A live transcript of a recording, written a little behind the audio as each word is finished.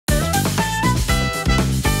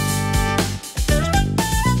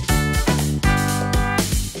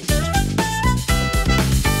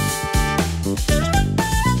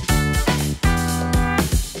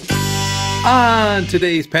On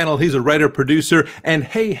today's panel, he's a writer-producer, and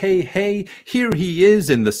hey, here he is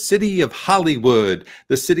in the city of Hollywood,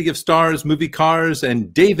 the city of stars, movie cars,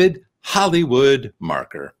 and David Hollywood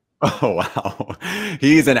Marker. Oh, wow.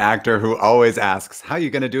 He's an actor who always asks, how are you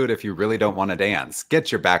going to do it if you really don't want to dance?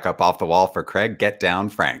 Get your back up off the wall for Craig. Get down,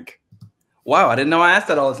 Frank. Wow, I didn't know I asked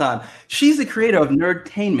that all the time. She's the creator of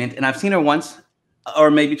Nerdtainment, and I've seen her once or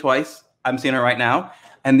maybe twice. I'm seeing her right now.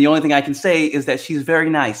 And the only thing I can say is that she's very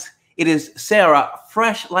nice. It is Sarah,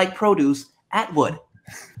 fresh like produce, Atwood.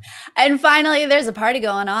 And finally, there's a party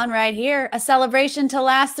going on right here, a celebration to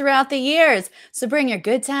last throughout the years. So bring your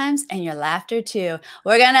good times and your laughter too.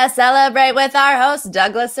 We're going to celebrate with our host,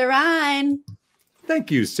 Douglas Sarine. Thank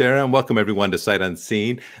you, Sarah, and welcome everyone to Sight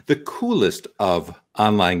Unseen, the coolest of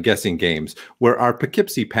online guessing games, where our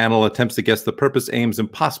Poughkeepsie panel attempts to guess the purpose, aims, and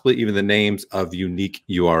possibly even the names of unique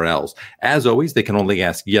URLs. As always, they can only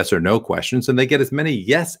ask yes or no questions, and they get as many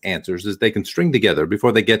yes answers as they can string together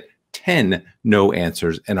before they get 10 no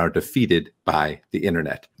answers and are defeated by the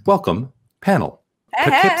internet. Welcome, panel.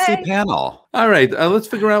 Poughkeepsie panel. All right, let's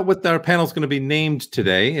figure out what our panel is going to be named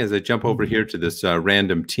today as I jump over here to this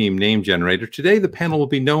random team name generator. Today, the panel will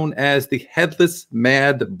be known as the Headless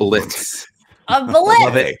Mad Blitz. A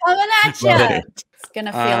blitz coming at you. It's going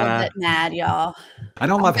to feel a bit mad, y'all. I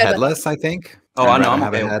don't love headless, I think. Oh, I know. I'm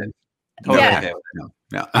Okay head. with it. Totally Yeah. okay with it.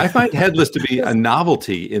 Yeah. I find headless to be a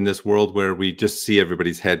novelty in this world where we just see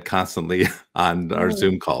everybody's head constantly on our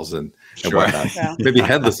Zoom calls and whatnot. Yeah. Maybe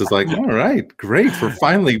headless is like, all right, great.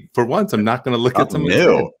 For once, I'm not going to look at something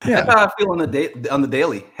new. That's how I feel on the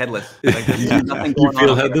daily, headless. Like there's nothing You going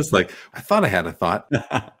feel on. headless? Like, I thought I had a thought.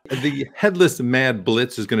 The Headless Mad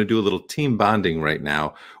Blitz is going to do a little team bonding right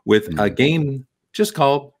now with a game just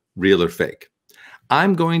called Real or Fake.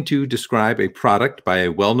 I'm going to describe a product by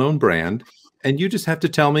a well-known brand, and you just have to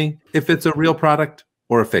tell me if it's a real product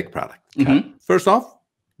or a fake product. Mhm. First off,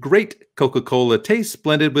 great Coca-Cola tastes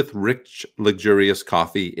blended with rich, luxurious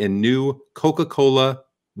coffee in new Coca-Cola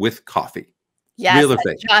with coffee. Yes, Real or it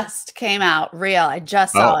fake? just came out. Real. I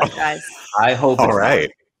just saw it, guys. I hope All it's right.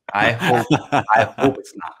 not. I hope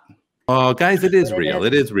it's not. Oh, guys, it is real.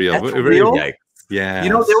 It is real. That's Very- real? Yikes. Yeah. You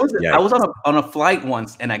know, I was Yikes. on a flight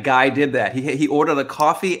once, and a guy did that. He ordered a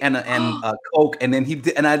coffee and a Coke, and then he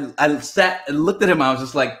did, and I sat and looked at him. I was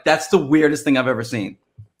just like, "That's the weirdest thing I've ever seen."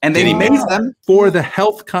 And then he made them. For the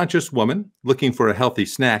health-conscious woman looking for a healthy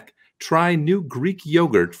snack, try new Greek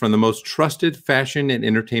yogurt from the most trusted fashion and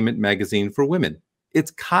entertainment magazine for women.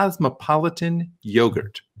 It's Cosmopolitan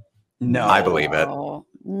Yogurt. No, I believe it. Oh,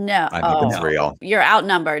 no. I think it's Oh, real. you're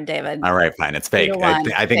outnumbered, David. All right, fine. It's fake.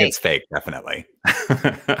 2-1. I think Fake. it's fake, definitely.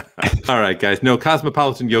 All right, guys. No,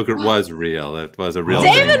 Cosmopolitan Yogurt was real. It was a real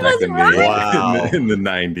David thing back was in right. Wow. in the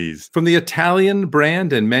 90s. From the Italian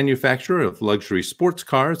brand and manufacturer of luxury sports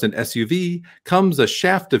cars and SUV comes a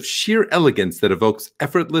shaft of sheer elegance that evokes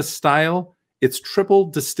effortless style. It's triple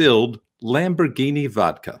distilled Lamborghini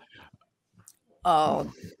vodka.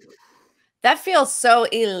 Oh, that feels so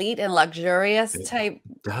elite and luxurious type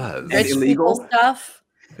Does. rich illegal? people stuff.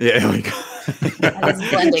 Yeah. That is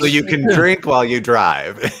blending. So you can drink while you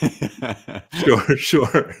drive.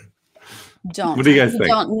 Sure. Don't. What do you guys think?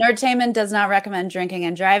 Don't. Nerdtainment does not recommend drinking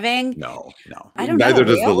and driving. No. I don't know. Neither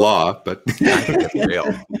does the Real? law, but I think it's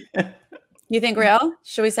real. You think real?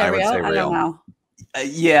 Should we say I would real? say I real. don't know.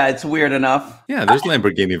 Yeah, it's weird enough. yeah, there's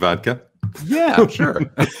Lamborghini vodka. Yeah, sure.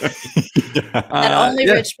 That only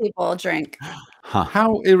yeah. rich people drink.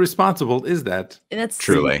 How irresponsible is that? It's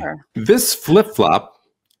Truly. super. This flip-flop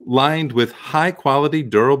lined with high-quality,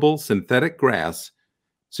 durable synthetic grass,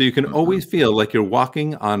 so you can always feel like you're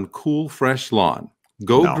walking on cool, fresh lawn.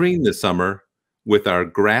 Go No. green this summer with our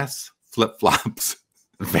grass flip-flops.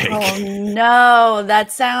 Fake. Oh no,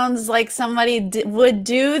 that sounds like somebody would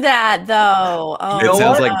do that though. Oh, It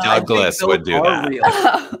sounds like I think Douglas those would do are that.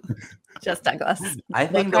 real. just Douglas. I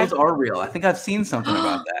think those are real. I think I've seen something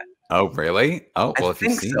about that. Oh, really? Oh, well, I if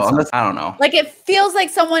you've think seen so. Unless, I don't know. Like it feels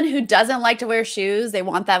like someone who doesn't like to wear shoes. They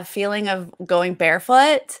want that feeling of going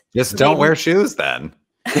barefoot. just don't wear shoes then.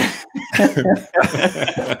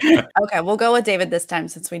 Okay, we'll go with David this time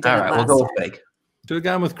since we did All it right, last we'll go with time. fake. Should have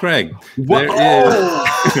gone with Craig. What?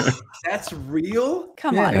 There is That's real?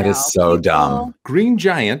 Come Yeah. on, That now, is so people. dumb. Green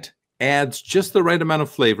Giant adds just the right amount of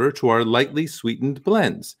flavor to our lightly sweetened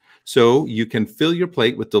blends, so you can fill your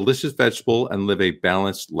plate with delicious vegetable and live a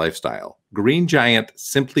balanced lifestyle. Green Giant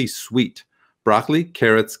Simply Sweet. Broccoli,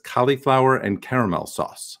 carrots, cauliflower, and caramel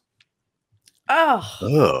sauce. Oh,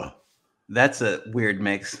 Ugh. That's a weird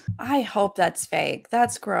mix. I hope that's fake.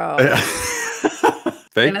 That's gross.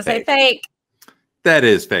 Fake? I'm gonna say fake. That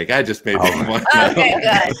is fake. I just made that one. Okay,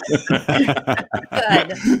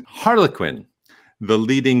 good. Harlequin, the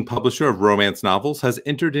leading publisher of romance novels, has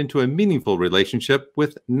entered into a meaningful relationship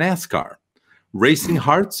with NASCAR. Racing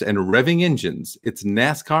Hearts and Revving Engines, its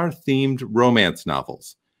NASCAR-themed romance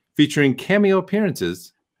novels, featuring cameo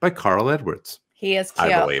appearances by Carl Edwards. He is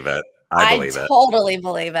cute. I believe it. I believe it. Totally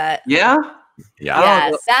believe it. Yeah. Yeah.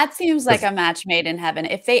 Yes, that seems like a match made in heaven.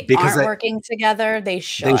 If they aren't working together, they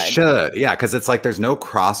should. They should. Yeah, because it's like there's no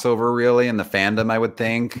crossover really in the fandom, I would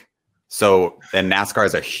think. So, and NASCAR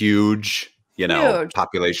is a huge,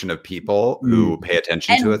 population of people who pay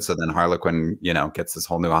attention to it. So then Harlequin, gets this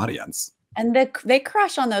whole new audience. And they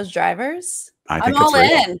crush on those drivers. I'm all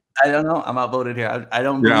in. I don't know. I'm outvoted here. I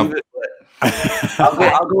don't believe it. But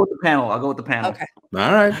I'll go with the panel. I'll go with the panel. Okay.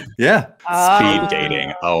 All right. Yeah. Speed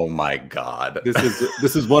dating. Oh my God.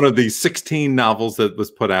 This is one of the 16 novels that was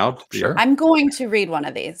put out. Sure. I'm going to read one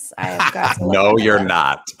of these. I have got to No, you're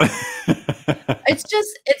not.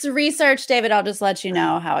 It's research, David. I'll just let you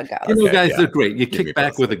know how it goes. Guys, they're great. You kick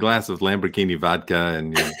back with a glass of Lamborghini vodka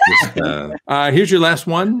and you just, here's your last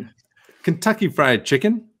one. Kentucky Fried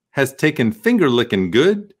Chicken has taken finger licking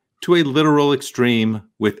good to a literal extreme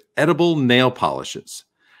with edible nail polishes.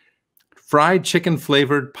 Fried chicken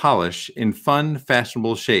flavored polish in fun,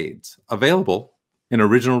 fashionable shades. Available in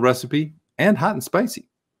original recipe and hot and spicy.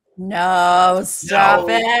 No, stop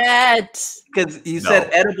it. Because you said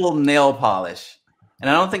edible nail polish.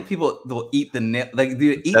 And I don't think people will eat the nail. Like, do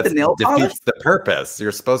you eat the nail polish? Defeats the purpose.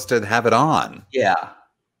 You're supposed to have it on. Yeah.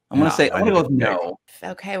 I'm going to go with no.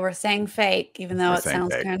 Okay, we're saying fake, even though it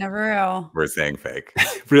sounds kind of real. We're saying fake.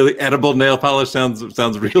 Really, edible nail polish sounds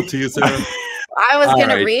real to you, Sarah? I was going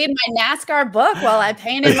to read my NASCAR book while I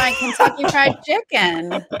painted my Kentucky Fried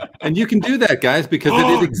Chicken. And you can do that, guys, because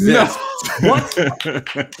it exists. What?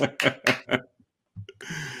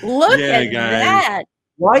 Look at that.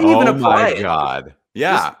 Why even apply it? Oh my God.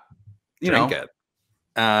 Yeah. Just, drink it.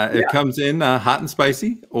 It comes in hot and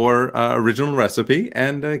spicy or original recipe,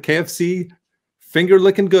 and KFC finger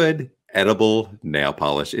licking good edible nail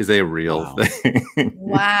polish is a real thing.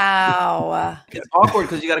 Wow. It's awkward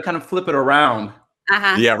because you got to kind of flip it around.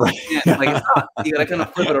 Yeah, right. Yeah, like it's not, you got to kind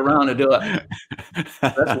of flip it around to do it.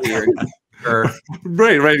 That's weird.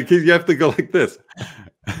 Right. Because you have to go like this.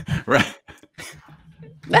 Right.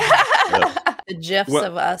 The gifs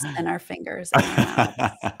of us and our fingers.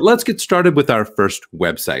 Let's get started with our first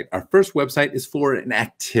website. Our first website is for an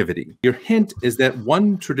activity. Your hint is that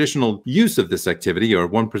one traditional use of this activity, or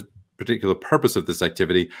one particular purpose of this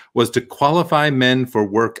activity, was to qualify men for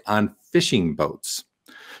work on fishing boats.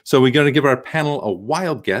 So we're going to give our panel a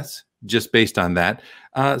wild guess just based on that.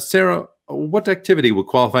 Sarah, what activity would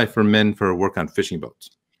qualify for men for work on fishing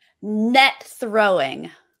boats? Net throwing.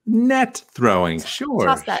 Net throwing. Sure.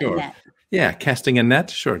 Toss that net. Yeah, casting a net.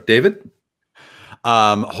 Sure. David?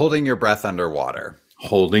 Holding your breath underwater.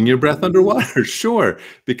 Holding your breath underwater. Sure.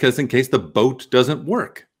 Because in case the boat doesn't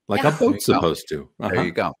work like a boat's supposed to. There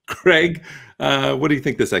you go. Craig, what do you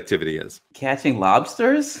think this activity is? Catching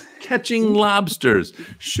lobsters? Catching lobsters.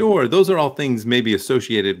 Sure. Those are all things maybe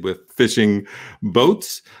associated with fishing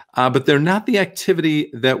boats, but they're not the activity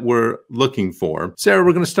that we're looking for. Sarah,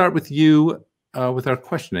 we're going to start with you. With our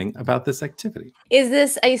questioning about this activity. Is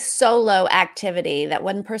this a solo activity that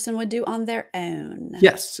one person would do on their own?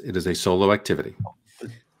 Yes, it is a solo activity.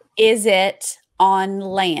 Is it on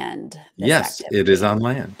land? Yes, it is on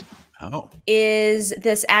land. Oh. Is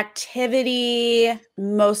this activity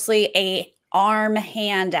mostly a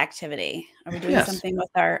arm-hand activity? Are we doing something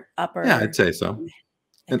with our upper? Yeah, I'd say so.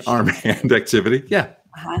 An arm-hand activity. Yeah.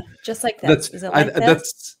 Just like this. Is it like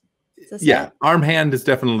this? Arm hand is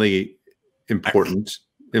definitely important,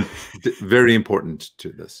 very important to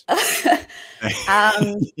this. But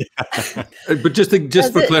just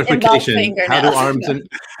for clarification, how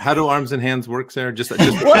do arms and hands work, Sarah? Just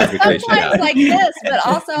clarification. Sometimes like this, but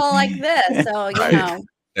also like this. So you know.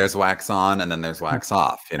 There's wax on and then there's wax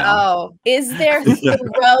off. Oh, is there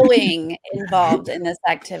throwing involved in this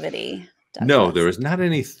activity? Douglas? No, there is not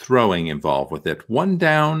any throwing involved with it. 1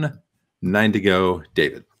 down, 9 to go.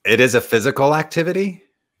 David. It is a physical activity?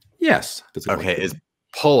 Yes. Okay. Is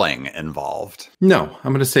pulling involved? No,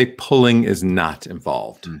 I'm going to say pulling is not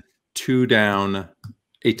involved. 2 down,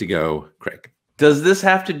 8 to go. Craig. Does this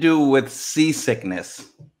have to do with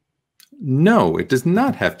seasickness? No, it does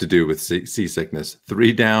not have to do with seasickness.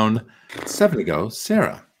 3 down, 7 to go.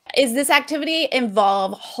 Sarah. Is this activity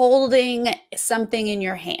involve holding something in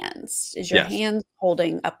your hands? Is your hand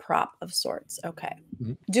holding a prop of sorts? Okay.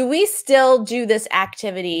 Do we still do this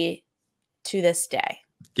activity to this day?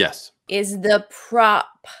 Yes. Is the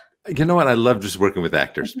prop You know what? I love just working with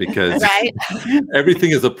actors because Right?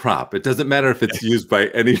 everything is a prop. It doesn't matter if it's used by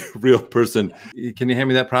any real person. Can you hand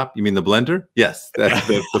me that prop? You mean the blender? Yes, that's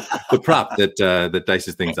the prop that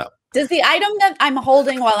dices things up. Does the item that I'm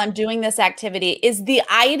holding while I'm doing this activity, is the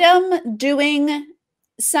item doing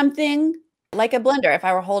something like a blender? If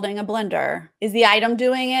I were holding a blender, is the item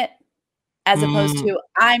doing it as opposed to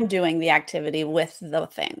I'm doing the activity with the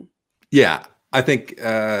thing? Yeah, I think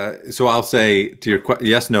so. I'll say to your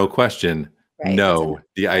yes, no question, right, no,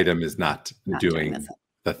 the item is not doing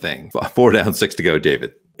the thing. 4 down, 6 to go,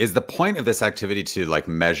 David. Is the point of this activity to like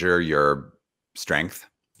measure your strength?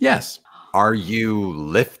 Yes. Are you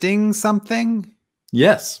lifting something?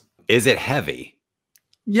 Yes. Is it heavy?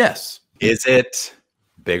 Yes. Is it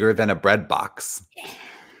bigger than a bread box?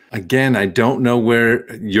 Again, I don't know where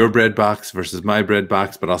your bread box versus my bread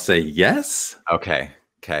box, but I'll say yes. Okay.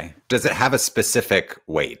 Okay. Does it have a specific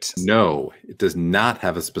weight? No, it does not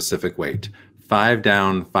have a specific weight. 5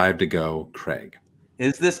 down, 5 to go, Craig.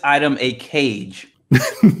 Is this item a cage?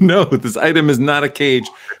 No, this item is not a cage.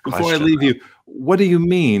 Before I leave you, what do you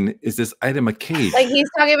mean? Is this item a cage? Like he's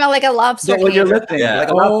talking about like a lobster cage. You're lifting, yeah. Like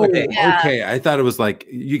a lobster cage. Yeah. Okay. I thought it was like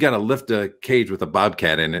you got to lift a cage with a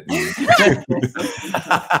bobcat in it.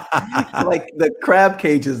 Like the crab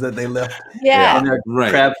cages that they lift. Yeah. When they're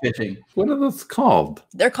crab fishing. What are those called?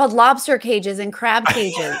 They're called lobster cages and crab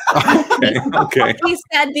cages. Okay. He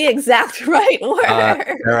said the exact right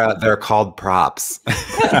word. They're called props.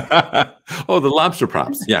 Oh, the lobster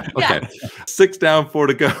props. Yeah. Okay. Yeah. 6 down, 4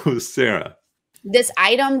 to go, Sarah. This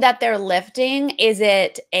item that they're lifting, is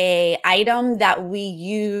it a item that we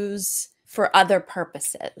use for other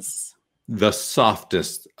purposes? The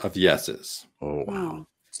softest of yeses. Oh, wow.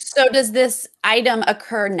 So does this item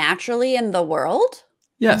occur naturally in the world?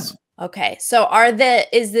 Yes. Okay. So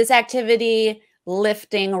is this activity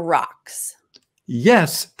lifting rocks?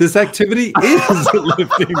 Yes, this activity is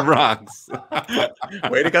lifting rocks.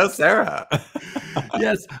 Way to go, Sarah.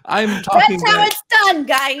 Yes, I'm talking. That's how it's done,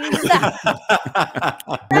 guys.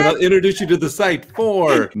 I'll introduce you to the site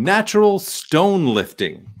for natural stone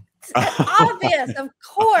lifting. Obvious, of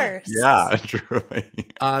course. Yeah, truly.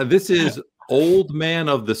 This is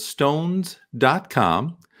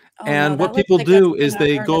oldmanofthestones.com. Oh, and no, what people do is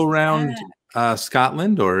they go around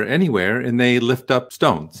Scotland or anywhere and they lift up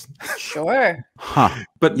stones. Sure. Huh.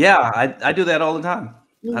 But yeah, I do that all the time.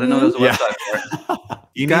 I didn't know there was a website for it.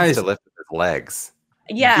 You guys to lift his legs.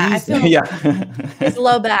 Yeah, I feel his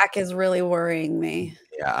low back is really worrying me.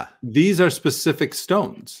 Yeah. These are specific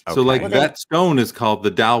stones. Okay. So like that stone is called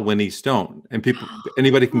the Dalwhinnie stone. And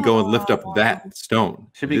anybody can go and lift up that stone.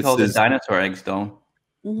 Should be called the dinosaur egg stone.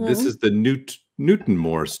 This is the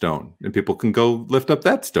Newtonmore stone. And people can go lift up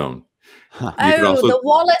that stone. Huh. Oh, the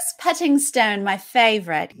Wallace Petting stone, my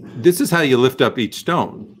favorite. This is how you lift up each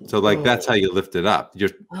stone. So like that's how you lift it up.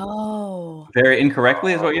 Very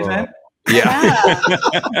incorrectly is what you're saying? Yeah.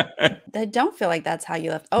 I don't feel like that's how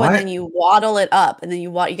you lift. Oh, and then you waddle it up and then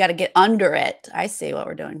you got to get under it. I see what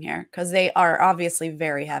we're doing here because they are obviously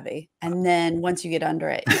very heavy. And then once you get under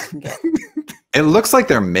it, you can get. It looks like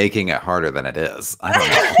they're making it harder than it is. I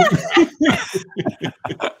don't know.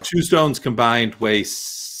 2 stones combined weigh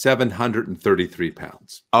 733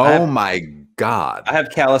 pounds. Oh my God. I have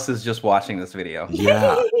calluses just watching this video.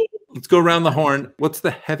 Yeah. Let's go around the horn. What's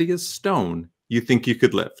the heaviest stone you think you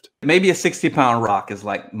could lift? Maybe a 60-pound rock is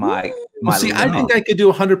like my see, I think I could do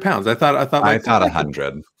 100 pounds. I thought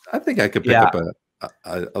 100. I think I could pick up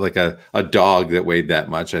a dog that weighed that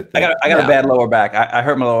much. I got a bad lower back. I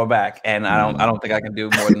hurt my lower back, and I don't think I can do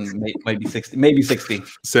more than maybe 60.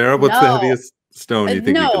 Sarah, what's the heaviest stone you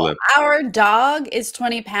think you could lift? Our dog is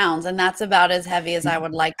 20 pounds, and that's about as heavy as I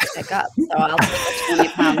would like to pick up. So I'll take a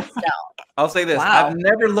 20-pound stone. I'll say this: I've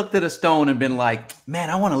never looked at a stone and been like, "Man,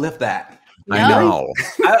 I want to lift that." No. I know.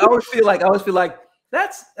 I always feel like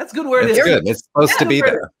that's good where it is. Good. It's supposed to be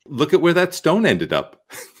there. Look at where that stone ended up.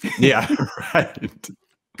 Yeah, right.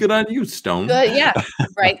 Good on you, stone. Good, yeah,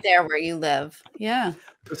 right there where you live. Yeah.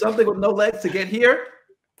 For something with no legs to get here,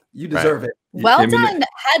 you deserve it. Well done,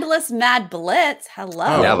 Headless Mad Blitz. Hello.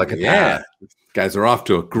 Oh, yeah, look at that. Guys are off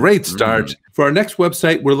to a great start. For our next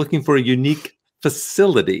website, we're looking for a unique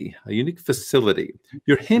facility.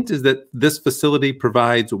 Your hint is that this facility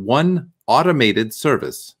provides one automated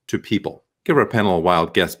service to people. Give our panel a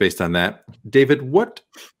wild guess based on that. David, what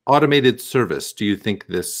automated service do you think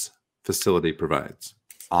this facility provides?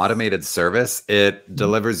 Automated service? It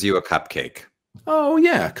delivers you a cupcake. Oh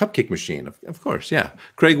yeah, cupcake machine. Of course, yeah.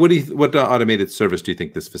 Craig, what automated service do you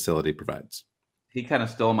think this facility provides? He kind of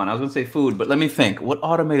stole mine. I was going to say food, but let me think. What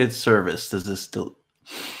automated service does this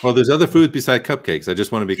Well, there's other foods beside cupcakes. I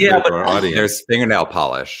just want to be clear to our audience. There's fingernail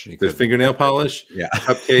polish. There's fingernail polish. Yeah.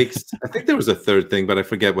 Cupcakes. I think there was a third thing, but I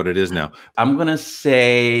forget what it is now. I'm gonna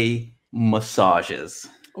say massages.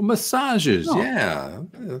 Oh, massages. Oh. Yeah,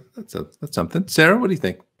 that's something. Sarah, what do you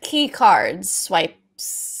think? Key cards,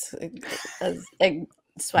 swipes,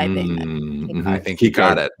 swiping. I think you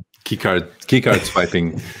got it. Key card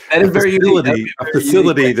swiping. That is very unique. A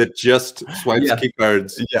facility that just swipes key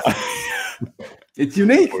cards. Yeah. It's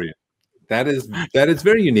unique. That is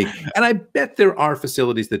very unique. And I bet there are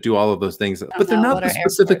facilities that do all of those things, but they're not the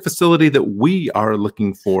specific facility that we are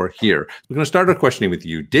looking for here. We're going to start our questioning with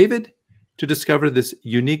you, David, to discover this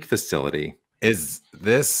unique facility. Is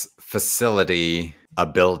this facility a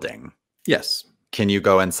building? Yes. Can you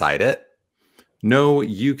go inside it? No,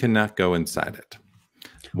 you cannot go inside it.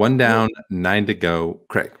 1 down, 9 to go.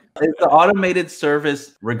 Craig. Is the automated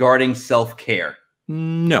service regarding self-care?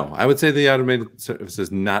 No, I would say the automated service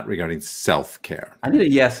is not regarding self-care. I need a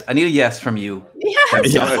yes. I need a yes from you.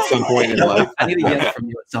 Yes. Yeah, at some point in life. I need a yes from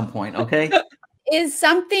you at some point, okay? Is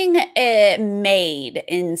something made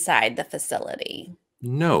inside the facility?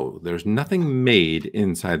 No, there's nothing made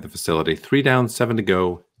inside the facility. 3 down, 7 to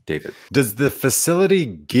go. David. Does the facility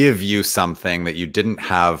give you something that you didn't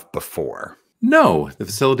have before? No, the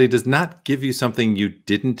facility does not give you something you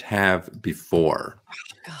didn't have before.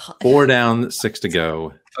 4 down, 6 to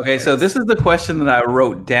go. Okay, so this is the question that I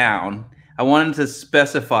wrote down. I wanted to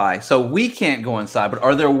specify. So we can't go inside, but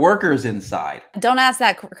are there workers inside? Don't ask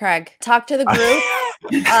that, Craig. Talk to the group.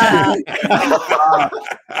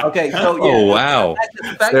 Okay, so yeah. Oh, wow.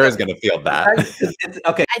 Sarah's going to feel bad.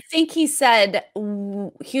 Okay. I think he said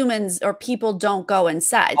humans or people don't go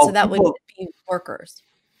inside. So that would be workers.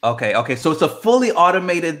 Okay. So it's a fully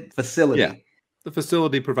automated facility. Yeah. The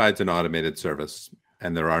facility provides an automated service,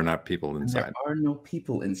 and there are not people inside. There are no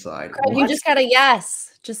people inside. Craig, you just got a yes.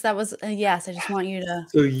 That was a yes. I just want you to.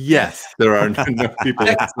 So yes, there are no people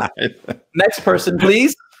inside. Next person,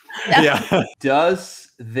 please. Yeah.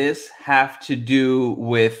 Does this have to do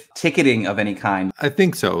with ticketing of any kind? I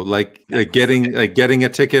think so. Like getting a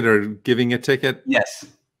ticket or giving a ticket. Yes.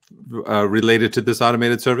 Related to this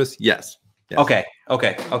automated service. Yes. Okay.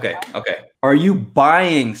 Are you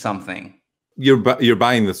buying something? You're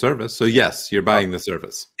buying the service. So yes, you're buying the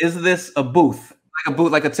service. Is this a booth?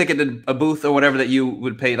 Like a ticket in a booth or whatever that you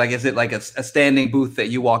would pay? Like, is it like a standing booth that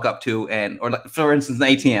you walk up to or like, for instance, an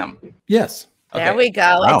ATM? Yes. There we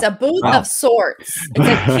go. Wow. It's a booth of sorts. It's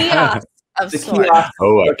a kiosk of sorts.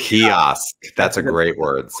 Oh, a kiosk. That's a great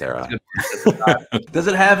word, Sarah. Does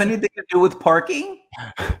it have anything to do with parking?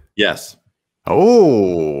 Yes.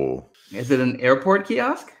 Oh. Is it an airport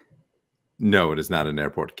kiosk? No, it is not an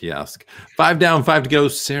airport kiosk. 5 down, 5 to go.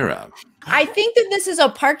 Sarah. I think that this is a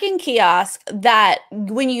parking kiosk that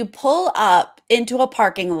when you pull up into a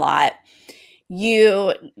parking lot,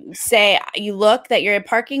 you look that you're in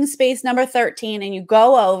parking space number 13 and you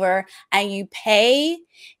go over and you pay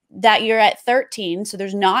that you're at 13. So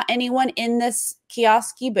there's not anyone in this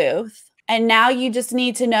kiosk booth. And now you just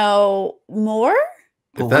need to know more.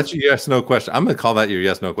 If that's your yes, no question, I'm going to call that your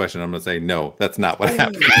yes, no question. I'm going to say, no, that's not what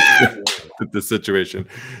happened with the situation.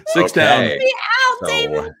 6 down.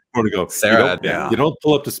 So, 4 to go. Sarah, you don't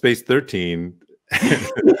pull up to space 13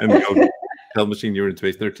 and go tell the machine you're in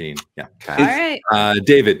space 13. Yeah. Okay. All right.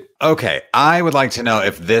 David. Okay. I would like to know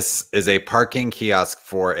if this is a parking kiosk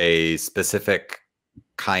for a specific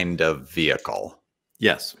kind of vehicle.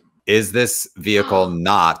 Yes. Is this vehicle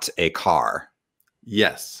not a car?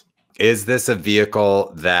 Yes. Is this a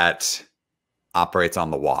vehicle that operates on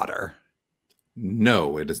the water?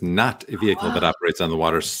 No, it is not a vehicle that operates on the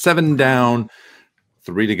water. 7 down,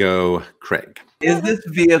 3 to go. Craig. Is this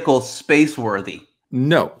vehicle space-worthy?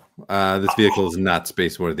 No, this vehicle is not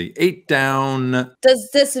space-worthy. 8 down. Does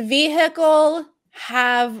this vehicle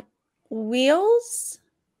have wheels?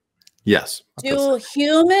 Yes. Do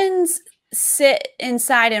humans sit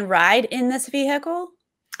inside and ride in this vehicle?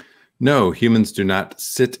 No, humans do not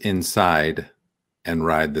sit inside and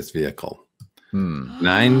ride this vehicle.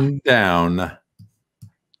 9 down,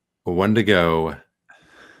 1 to go.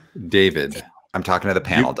 David. I'm talking to the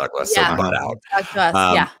panel, Douglas. Yeah. So butt out. Talk to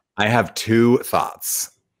us. Yeah. I have 2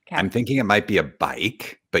 thoughts. Okay. I'm thinking it might be a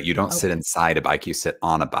bike, but you don't sit inside a bike. You sit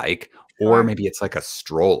on a bike. Or maybe it's like a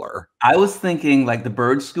stroller. I was thinking like the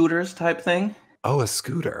bird scooters type thing. Oh, a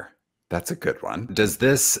scooter. That's a good one. Does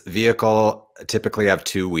this vehicle typically have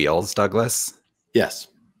 2 wheels, Douglas? Yes.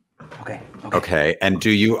 Okay. And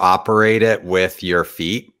do you operate it with your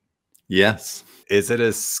feet? Yes. Is it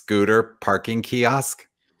a scooter parking kiosk?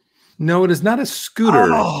 No, it is not a scooter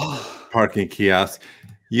parking kiosk.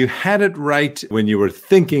 You had it right when you were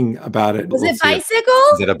thinking about it. Was it bicycle?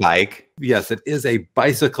 Is it a bike? Yes, it is a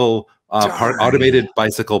bicycle, automated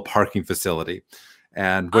bicycle parking facility.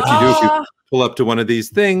 And what you do is you pull up to one of these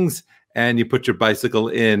things and you put your bicycle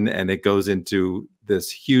in, and it goes into this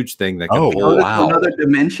huge thing that can wow. Another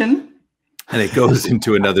dimension. And it goes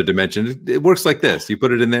into another dimension. It works like this. You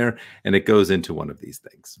put it in there and it goes into one of these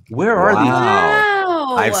things. Where are these?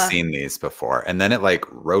 Wow. I've seen these before. And then it like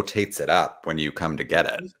rotates it up when you come to get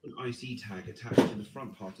it. An IC tag attached to the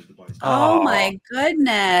front part of the bicycle. Oh my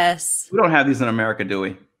goodness. We don't have these in America, do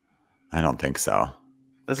we? I don't think so.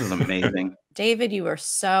 This is amazing. David, you were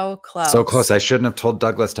so close. So close. I shouldn't have told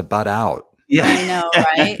Douglas to butt out. Yeah, I know,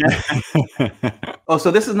 right? Oh,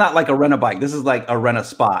 so this is not like a rent-a-bike. This is like a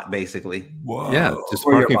rent-a-spot, basically. Whoa. Yeah, just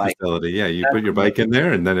parking facility. Yeah, you put your bike in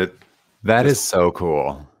there, and then it. That is so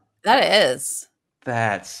cool. That is.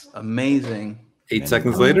 That's amazing. 8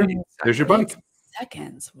 seconds later, there's your bike. 8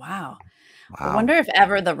 seconds. Wow. I wonder if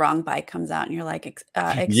ever the wrong bike comes out and you're like,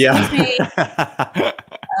 excuse me,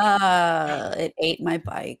 it ate my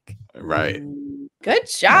bike. Right. Good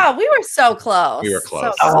job. We were so close. We were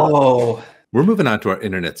close. Oh. We're moving on to our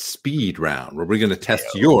internet speed round, where we're going to test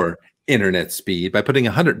your internet speed by putting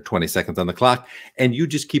 120 seconds on the clock, and you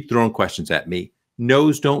just keep throwing questions at me.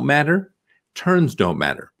 No's don't matter. Turns don't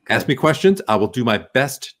matter. Ask me questions. I will do my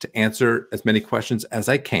best to answer as many questions as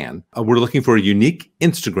I can. We're looking for a unique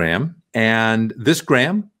Instagram, and this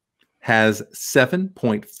gram has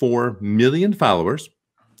 7.4 million followers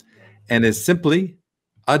and is simply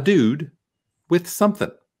a dude with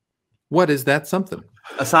something. What is that something?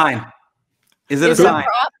 A sign. Is it a sign?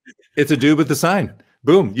 It's a dude with a sign.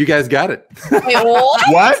 Boom. You guys got it. Wait,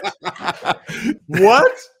 what?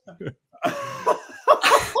 What?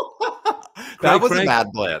 That was Craig, a bad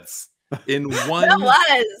blitz. In That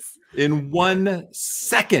was 1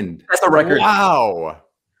 second. That's a record. Wow.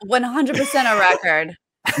 100% a record.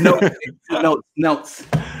 Notes.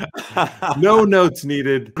 No notes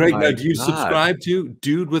needed. Craig, now, do you God. subscribe to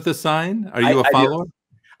Dude with a Sign? Are you a follower?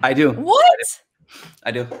 I do. What?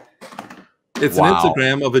 I do. It's an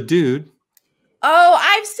Instagram of a dude. Oh,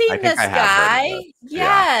 I've seen this I have heard guy. of it.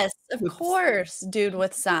 Yes, of course. Dude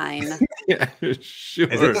with sign. Yeah, sure.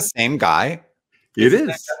 Is it the same guy? It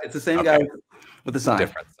is. It's the same guy with the sign.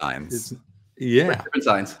 Different signs. Yeah. Different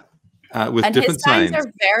signs. With And different his signs signs.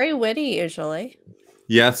 are very witty usually.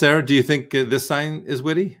 Yeah, Sarah, do you think this sign is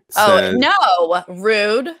witty? Oh, no.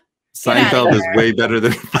 Rude. Seinfeld is way better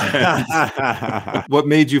than Friends. What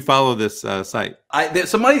made you follow this site?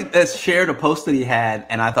 Somebody that shared a post that he had,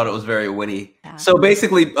 and I thought it was very witty. Yeah. So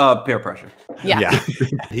basically, peer pressure. Yeah.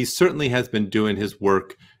 He certainly has been doing his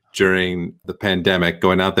work during the pandemic,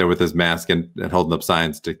 going out there with his mask and holding up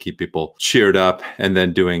signs to keep people cheered up, and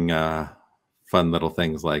then doing fun little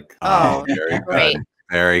things like very great.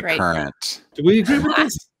 Very Great. Current. Do we agree with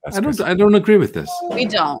this? I don't agree with this. We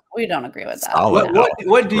don't agree with that.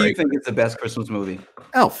 What do you think is the best Christmas movie?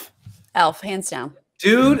 Elf, hands down.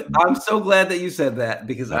 Dude, I'm so glad that you said that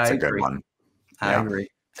because That's I a agree. good one. I agree.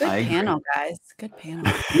 Good panel, guys. Good panel.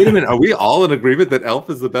 wait a minute. Are we all in agreement that Elf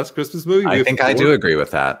is the best Christmas movie? I think I do agree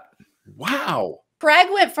with that. Wow. Craig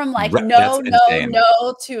went from like no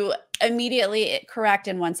to immediately correct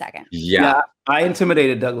in 1 second. Yeah. I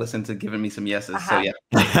intimidated Douglas into giving me some yeses. So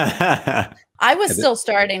yeah. I was still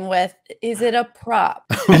starting with, is it a prop?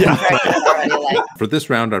 For this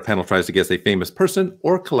round, our panel tries to guess a famous person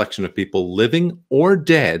or collection of people, living or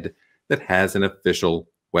dead, that has an official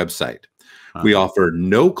website. We offer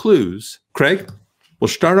no clues. Craig, we'll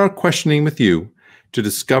start our questioning with you to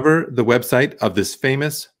discover the website of this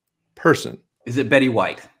famous person. Is it Betty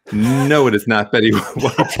White? No, it is not Betty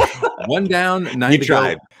White. 1 down, 9 to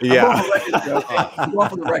go. Yeah. I'm going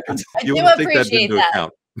for the records. I do appreciate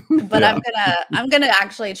that. But I'm gonna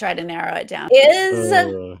actually try to narrow it down.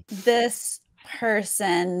 Is this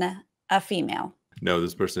person a female? No,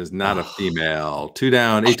 this person is not a female. 2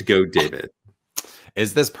 down, 8 to go, David.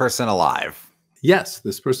 Is this person alive? Yes,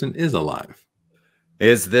 this person is alive.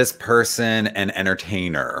 Is this person an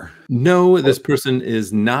entertainer? No, this person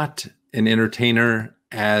is not an entertainer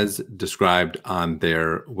as described on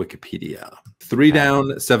their Wikipedia. 3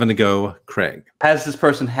 down, 7 to go, Craig. Has this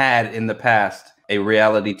person had in the past a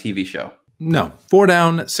reality TV show? No. 4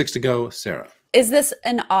 down, 6 to go, Sarah. Is this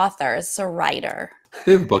an author? Is this a writer?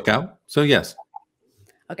 They have a book out, so yes.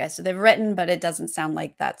 Okay, so they've written, but it doesn't sound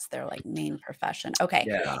like that's their like main profession. Okay.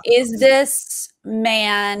 Yeah. Is this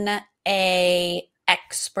man a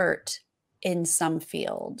expert in some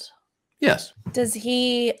field? Yes. Does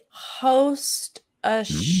he host a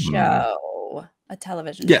show, a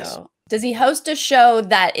television Yes. show? Does he host a show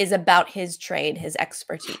that is about his trade, his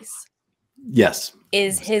expertise? Yes.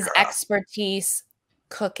 Is his expertise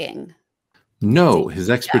cooking? No, his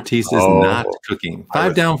expertise is not cooking.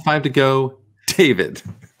 5 down, 5 to go. David.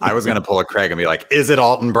 I was going to pull a Craig and be like, is it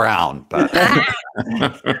Alton Brown? But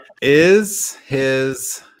is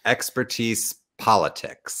his expertise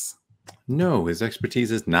politics? No, his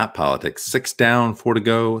expertise is not politics. 6 down, 4 to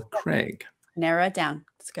go. Craig. Narrow it down.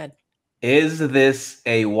 It's good. Is this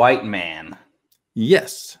a white man?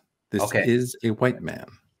 Yes, this is a white man.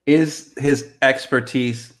 Is his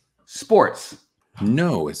expertise sports?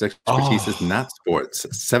 No, his expertise is not sports.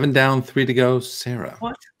 7 down, 3 to go. Sarah.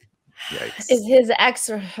 What? Yikes. Is his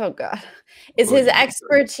his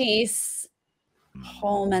expertise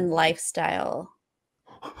home and lifestyle?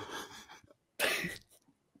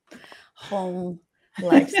 Home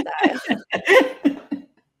lifestyle.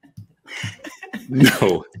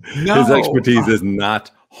 No, his expertise is not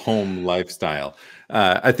home lifestyle.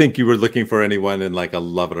 I think you were looking for anyone in like a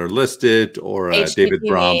Love It or List It or David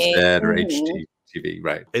Bromstead or HGTV,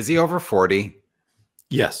 right? Is he over 40?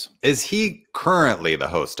 Yes. Is he currently the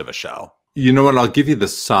host of a show? You know what? I'll give you the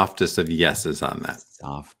softest of yeses on that.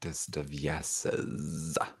 Softest of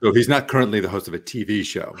yeses. So he's not currently the host of a TV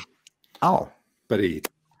show. Oh. But I'm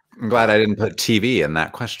glad I didn't put TV in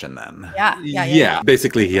that question then. Yeah.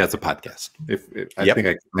 Basically, he has a podcast. I think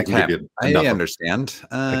I can give you enough. I understand.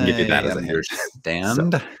 I can give you that as a hint. So.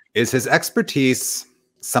 Is his expertise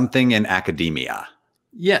something in academia?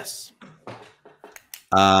 Yes.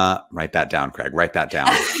 Write that down, Craig. Write that down.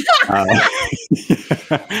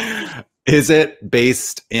 Is it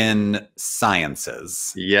based in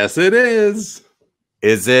sciences? Yes, it is.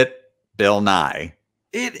 Is it Bill Nye?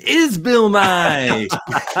 It is Bill Nye.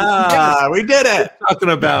 We did it. Talking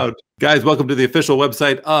about, guys, welcome to the official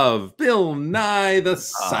website of Bill Nye, the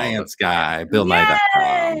Science Guy.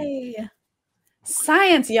 BillNye.com.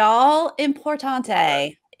 Science, y'all.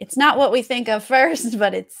 Importante. It's not what we think of first,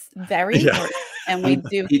 but it's very important. And we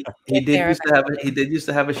do. He did used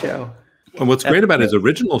to have a show. And what's great about his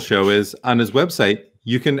original show is on his website,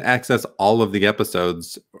 you can access all of the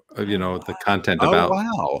episodes, the content about.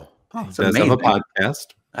 Wow. He does have a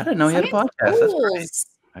podcast. I didn't know he had a podcast. That's great.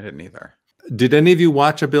 I didn't either. Did any of you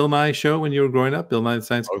watch a Bill Nye show when you were growing up? Bill Nye the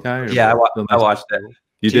Science Guy? Yeah, I watched it.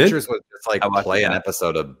 You Teachers did? would just like play an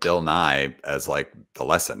episode of Bill Nye as like the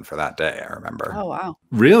lesson for that day. I remember. Oh, wow.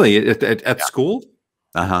 Really? At school?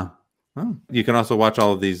 Uh-huh. Oh. You can also watch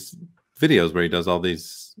all of these videos where he does all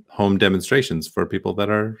these home demonstrations for people that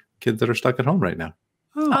are kids that are stuck at home right now.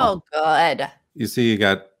 Oh, good. You see, you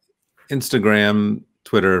got Instagram,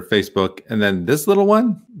 Twitter, Facebook, and then this little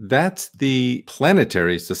one, that's the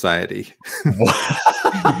Planetary Society.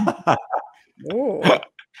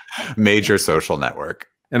 Major social network.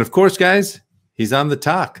 And of course, guys, he's on the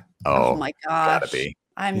talk. Oh my gosh. Gotta be.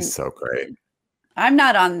 He's so great. I'm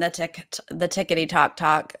not on the tickety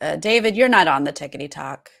talk. David, you're not on the tickety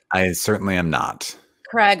talk. I certainly am not.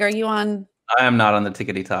 Craig, are you on? I am not on the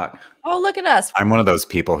tickety talk. Oh, look at us. I'm one of those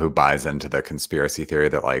people who buys into the conspiracy theory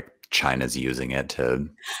that like China's using it to,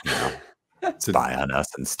 spy on us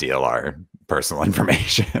and steal our personal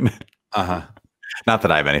information. Not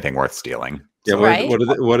that I have anything worth stealing. Yeah,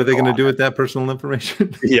 what are they going to do with that personal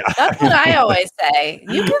information? Yeah, that's what I always say.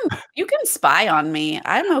 You can spy on me.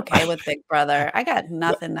 I'm okay with Big Brother. I got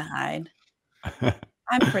nothing to hide.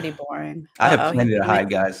 I'm pretty boring. I have plenty to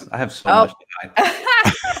hide, guys. I have so much to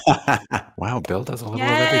hide. Wow, Bill does a little of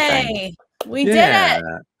everything. We did it.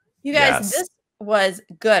 You guys, this was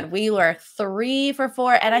good. We were 3 for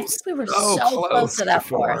 4, and I think we were so close to that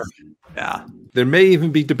 4. Yeah. There may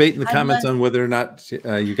even be debate in the comments on whether or not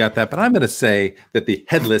you got that, but I'm going to say that the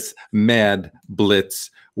Headless Mad Blitz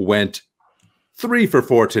went 3 for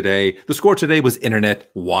 4 today. The score today was Internet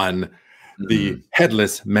 1. The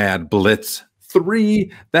Headless Mad Blitz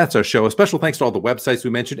 3. That's our show. A special thanks to all the websites we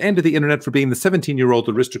mentioned and to the internet for being the 17-year-old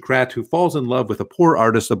aristocrat who falls in love with a poor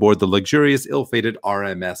artist aboard the luxurious, ill-fated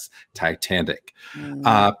RMS Titanic.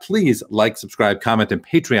 Please like, subscribe, comment, and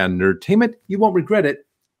Patreon Nerdtainment. You won't regret it,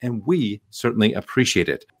 and we certainly appreciate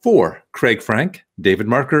it. For Craig Frank, David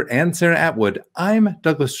Marker, and Sarah Atwood, I'm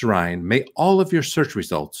Douglas Sarine. May all of your search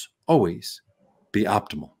results always be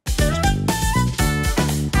optimal.